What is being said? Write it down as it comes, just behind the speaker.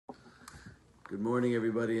Good morning,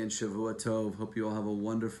 everybody, and Shavua Tov. Hope you all have a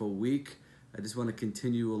wonderful week. I just want to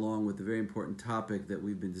continue along with the very important topic that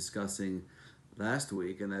we've been discussing last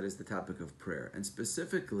week, and that is the topic of prayer. And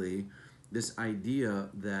specifically, this idea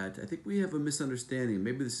that I think we have a misunderstanding.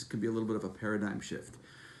 Maybe this could be a little bit of a paradigm shift.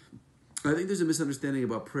 I think there's a misunderstanding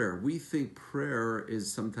about prayer. We think prayer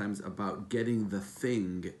is sometimes about getting the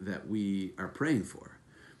thing that we are praying for.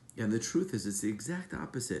 And the truth is, it's the exact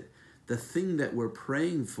opposite. The thing that we're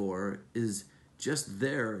praying for is just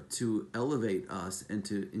there to elevate us and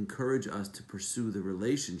to encourage us to pursue the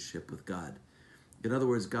relationship with God. In other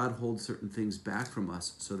words, God holds certain things back from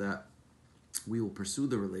us so that we will pursue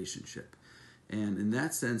the relationship. And in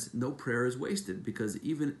that sense, no prayer is wasted, because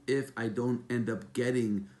even if I don't end up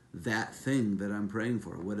getting that thing that I'm praying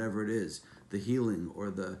for, whatever it is, the healing or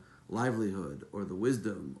the livelihood or the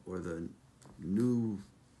wisdom or the new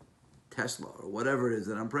Tesla or whatever it is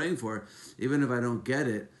that I'm praying for, even if I don't get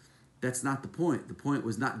it, that's not the point. The point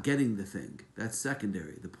was not getting the thing. That's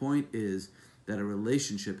secondary. The point is that a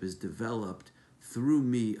relationship is developed through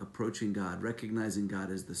me approaching God, recognizing God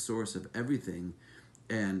as the source of everything,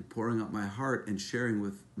 and pouring out my heart and sharing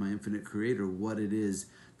with my infinite creator what it is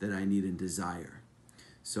that I need and desire.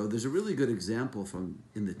 So there's a really good example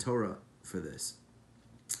in the Torah for this.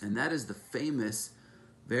 And that is the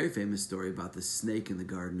very famous story about the snake in the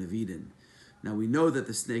Garden of Eden. Now we know that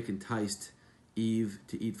the snake enticed Eve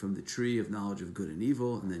to eat from the tree of knowledge of good and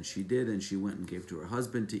evil, and then she did, and she went and gave to her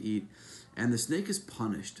husband to eat. And the snake is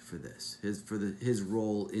punished for this, his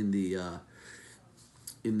role in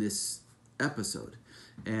this episode.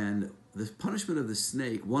 And the punishment of the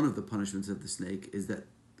snake, one of the punishments of the snake, is that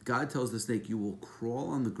God tells the snake, you will crawl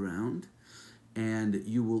on the ground and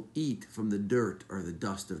you will eat from the dirt or the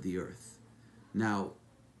dust of the earth. Now,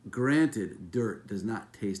 granted, dirt does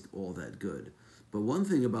not taste all that good. But one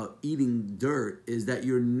thing about eating dirt is that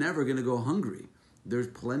you're never going to go hungry. There's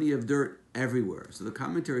plenty of dirt everywhere. So the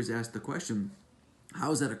commentaries ask the question,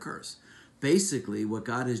 how is that a curse? Basically, what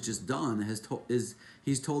God has just done is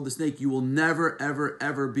he's told the snake, you will never, ever,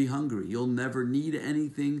 ever be hungry. You'll never need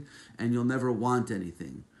anything and you'll never want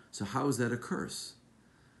anything. So how is that a curse?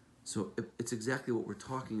 So it's exactly what we're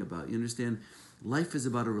talking about. You understand? Life is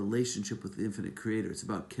about a relationship with the infinite creator. It's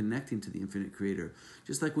about connecting to the infinite creator.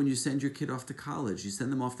 Just like when you send your kid off to college, you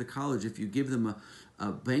send them off to college. If you give them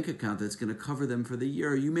a bank account that's going to cover them for the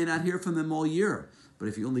year, you may not hear from them all year. But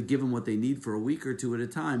if you only give them what they need for a week or two at a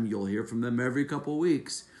time, you'll hear from them every couple of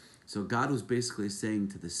weeks. So God was basically saying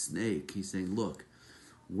to the snake, he's saying, look,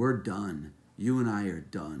 we're done. You and I are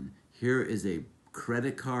done. Here is a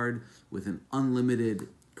credit card with an unlimited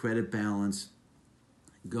credit balance.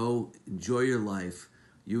 Go enjoy your life.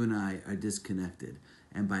 You and I are disconnected.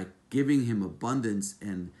 And by giving him abundance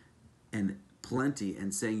and plenty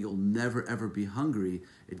and saying you'll never ever be hungry,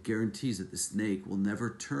 it guarantees that the snake will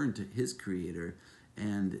never turn to his creator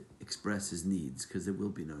and express his needs, because there will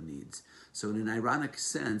be no needs. So in an ironic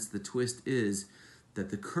sense, the twist is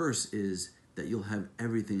that the curse is that you'll have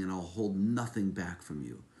everything and I'll hold nothing back from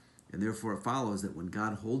you. And therefore it follows that when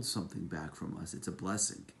God holds something back from us, it's a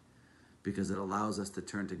blessing, because it allows us to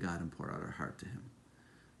turn to God and pour out our heart to him.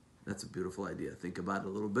 That's a beautiful idea. Think about it a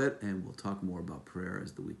little bit, and we'll talk more about prayer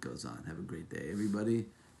as the week goes on. Have a great day, everybody,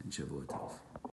 and Shavua Tov.